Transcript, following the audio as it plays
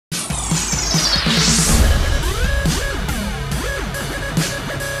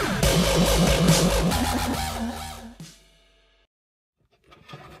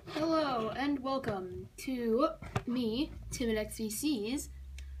welcome to me, TimidXVC's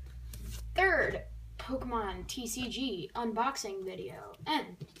third Pokemon TCG unboxing video.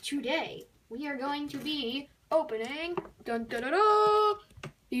 And today we are going to be opening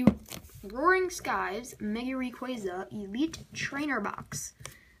the Roaring Skies Mega Rayquaza Elite Trainer Box.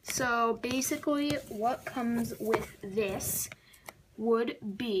 So basically what comes with this would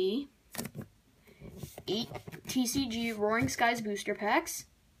be 8 TCG Roaring Skies booster packs,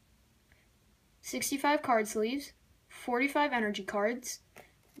 65 card sleeves, 45 energy cards,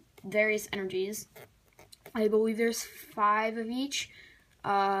 various energies. I believe there's 5 of each.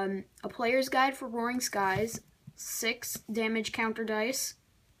 A player's guide for Roaring Skies, 6 damage counter dice,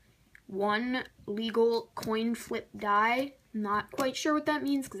 1 legal coin flip die. Not quite sure what that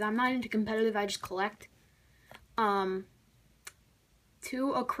means because I'm not into competitive, I just collect. 2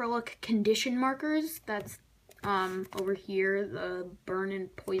 acrylic condition markers. That's over here, the burn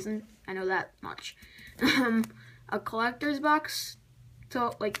and poison. I know that much. A collector's box.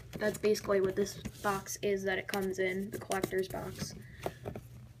 So, like, that's basically what this box is that it comes in, the collector's box.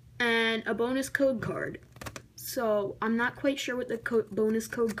 And a bonus code card. So, I'm not quite sure what the bonus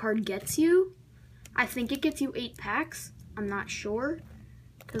code card gets you. I think it gets you 8 packs. I'm not sure.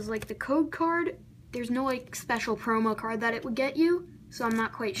 Because, like, the code card, there's no, like, special promo card that it would get you. So, I'm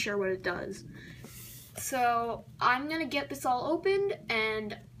not quite sure what it does. So, I'm going to get this all opened,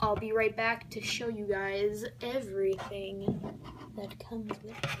 and I'll be right back to show you guys everything that comes with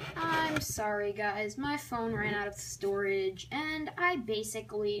it. I'm sorry, guys. My phone ran out of storage, and I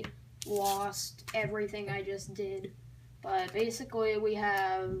basically lost everything I just did. But basically, we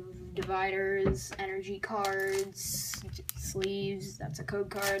have dividers, energy cards, sleeves, that's a code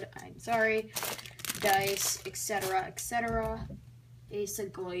card, I'm sorry, dice, etc., etc.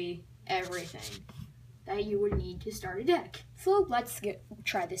 Basically, everything that you would need to start a deck. So let's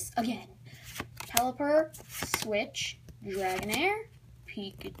try this again. Pelipper, Switch, Dragonair,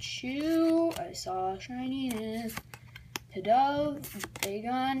 Pikachu, I saw Shininess, Pidove,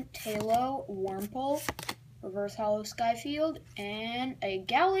 Bagon, Tailo, Wurmple, Reverse Hollow Skyfield, and a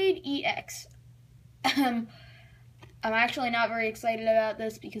Gallade EX. I'm actually not very excited about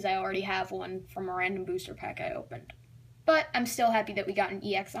this because I already have one from a random booster pack I opened. But I'm still happy that we got an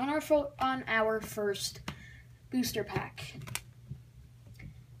EX on our first booster pack.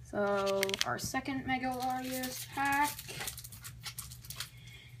 So, our second Mega Larios pack.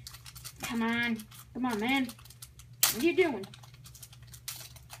 Come on, man. What are you doing?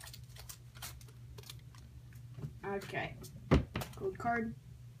 Okay, code card.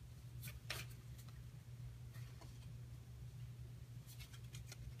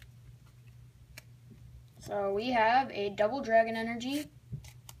 So we have a double Dragon Energy,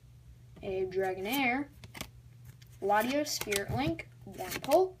 a Dragonair, Latios Spirit Link,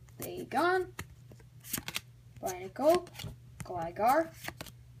 Wurmple, Bagon, Binacle, Gligar,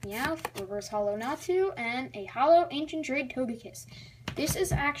 Meowth, Reverse Hollow Natu, and a Hollow Ancient Trade Togekiss. This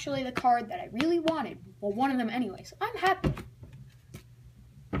is actually the card that I really wanted. Well, one of them anyway, so I'm happy.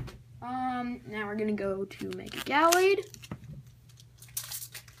 Now we're gonna go to Mega Gallade.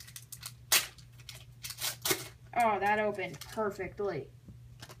 Oh, that opened perfectly.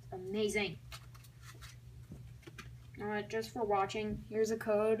 Amazing. Alright, just for watching, here's a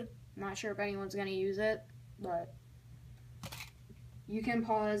code. I'm not sure if anyone's gonna use it, but you can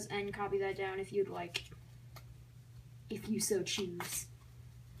pause and copy that down if you'd like, if you so choose.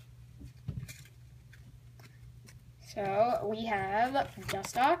 So, we have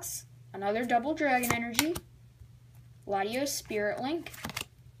Dustox, another double Dragon Energy, Latios Spirit Link,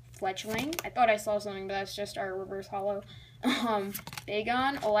 Fletchling. I thought I saw something, but that's just our Reverse Hollow. Bagon,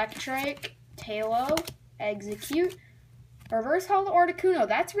 Electrike, Tailo, Execute, Reverse Hollow Articuno.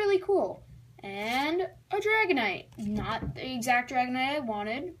 That's really cool. And a Dragonite. Not the exact Dragonite I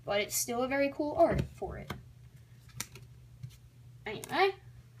wanted, but it's still a very cool art for it. Anyway,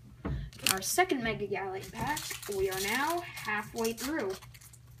 our second Mega Gallade pack, we are now halfway through.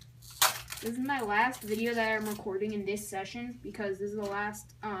 This is my last video that I'm recording in this session because this is the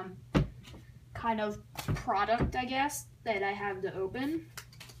last kind of product, I guess, that I have to open.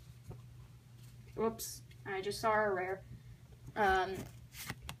 Whoops, I just saw a rare.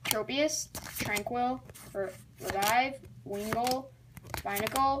 Tropius, Tranquil, Revive, Wingull,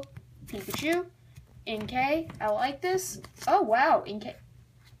 Binacle, Pikachu, Inkay. I like this. Oh wow, Inkay.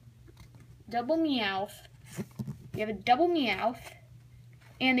 Double Meowth. We have a double Meowth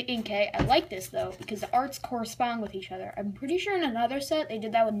and the Inkay. I like this though because the arts correspond with each other. I'm pretty sure in another set they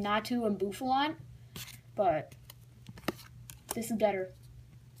did that with Natu and Bouffalon, but this is better.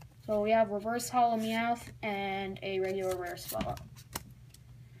 So we have Reverse Hollow Meowth and a regular rare Swallow.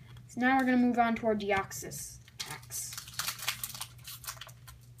 So now we're going to move on to our Deoxys packs.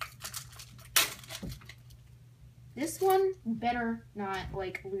 This one better not,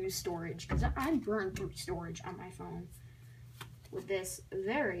 like, lose storage, because I burned through storage on my phone with this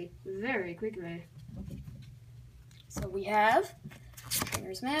very, very quickly. So we have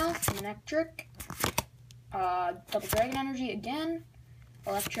Trainer's Mail, Electric, Double Dragon Energy again,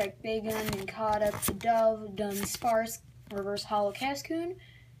 Electric Bacon, Nincada, Dove, Dunsparce, Reverse Hollow Cascoon,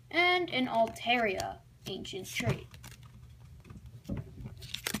 and an Altaria Ancient Trait.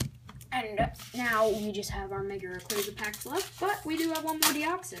 And now we just have our Mega Rayquaza packs left, but we do have one more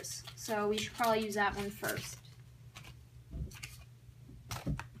Deoxys, so we should probably use that one first.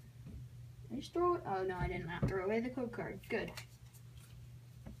 Did I just throw it? Oh no, I did not throw away the code card. Good.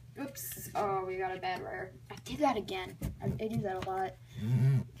 Oops. Oh, we got a bad rare. I did that again. I do that a lot.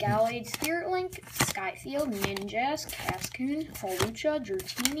 Gallade, Spirit Link, Skyfield, Ninjas, Cascoon, Hawlucha,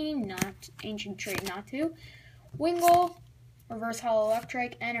 Dratini, Ancient Trait, Natu, Wingull, Reverse Hollow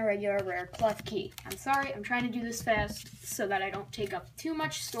Electric, and a regular rare Klefki. I'm sorry, I'm trying to do this fast so that I don't take up too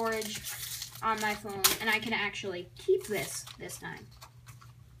much storage on my phone, and I can actually keep this time.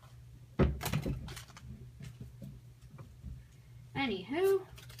 Anywho,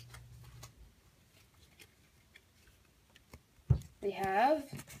 we have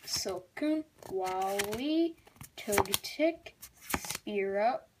Silcoon, Wally, Togetic,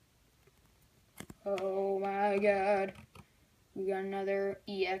 Spearow. Oh my god. We got another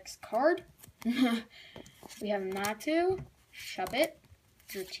EX card. We have Natu, Shuppet,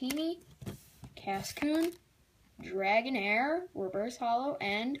 Dratini, Cascoon, Dragonair, Reverse Hollow,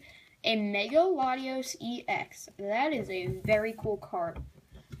 and a Mega Latios EX. That is a very cool card.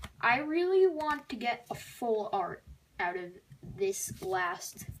 I really want to get a full art out of this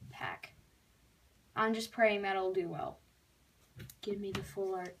last pack. I'm just praying that it'll do well. Give me the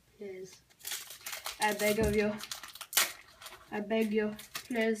full art, please. I beg of you. I beg you,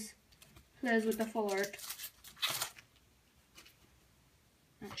 please. Please with the full art.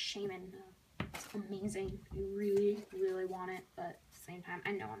 Shaman, it's amazing. I really, really want it, but at the same time,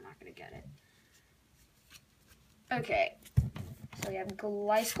 I know I'm not going to get it. Okay, so we have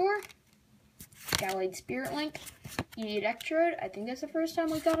Gliscor, Gallade Spirit Link, Electrode. I think that's the first time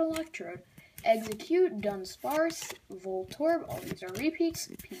we got Electrode. Execute, Dunsparce, Voltorb. All these are repeats.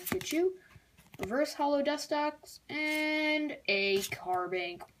 Pikachu, Reverse Hollow Dustox, and a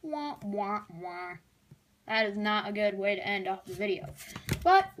Carbink. Wah, wah, wah. That is not a good way to end off the video.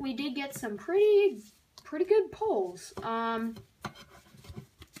 But we did get some pretty good pulls.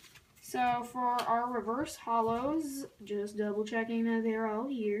 So for our Reverse Hollows, just double checking that they're all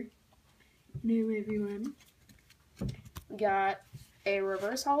here. No, everyone. We got a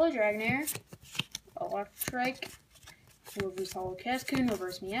Reverse Hollow Dragonair, Electric, Reverse Hollow Cascoon,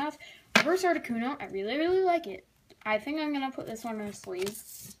 Reverse Meowth, Reverse Articuno. I really, really like it. I think I'm going to put this one in a sleeve.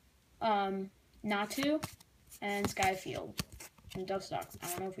 Natu, and Skyfield, and Dustox. I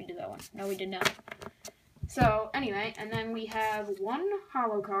don't know if we did that one. No, we did not. So, anyway, and then we have one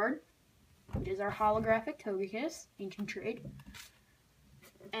holo card, which is our holographic Togekiss, Ancient Trait.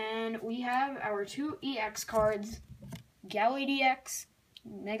 And we have our two EX cards, Gallade EX,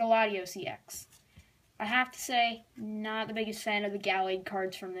 Mega Latios EX. I have to say, not the biggest fan of the Gallade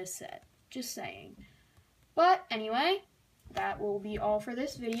cards from this set. Just saying. But, anyway, that will be all for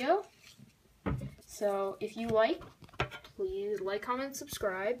this video. So, if you like, please like, comment,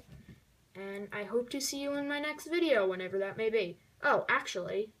 subscribe, and I hope to see you in my next video, whenever that may be. Oh,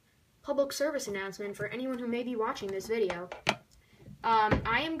 actually, public service announcement for anyone who may be watching this video.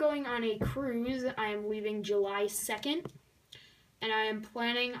 I am going on a cruise. I am leaving July 2nd, and I am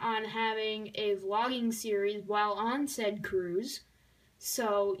planning on having a vlogging series while on said cruise.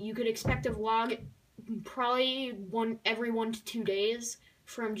 So, you could expect a vlog probably every 1 to 2 days,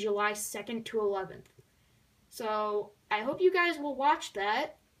 from July 2nd to 11th. So, I hope you guys will watch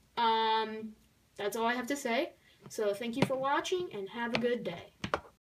that. That's all I have to say. So, thank you for watching, and have a good day.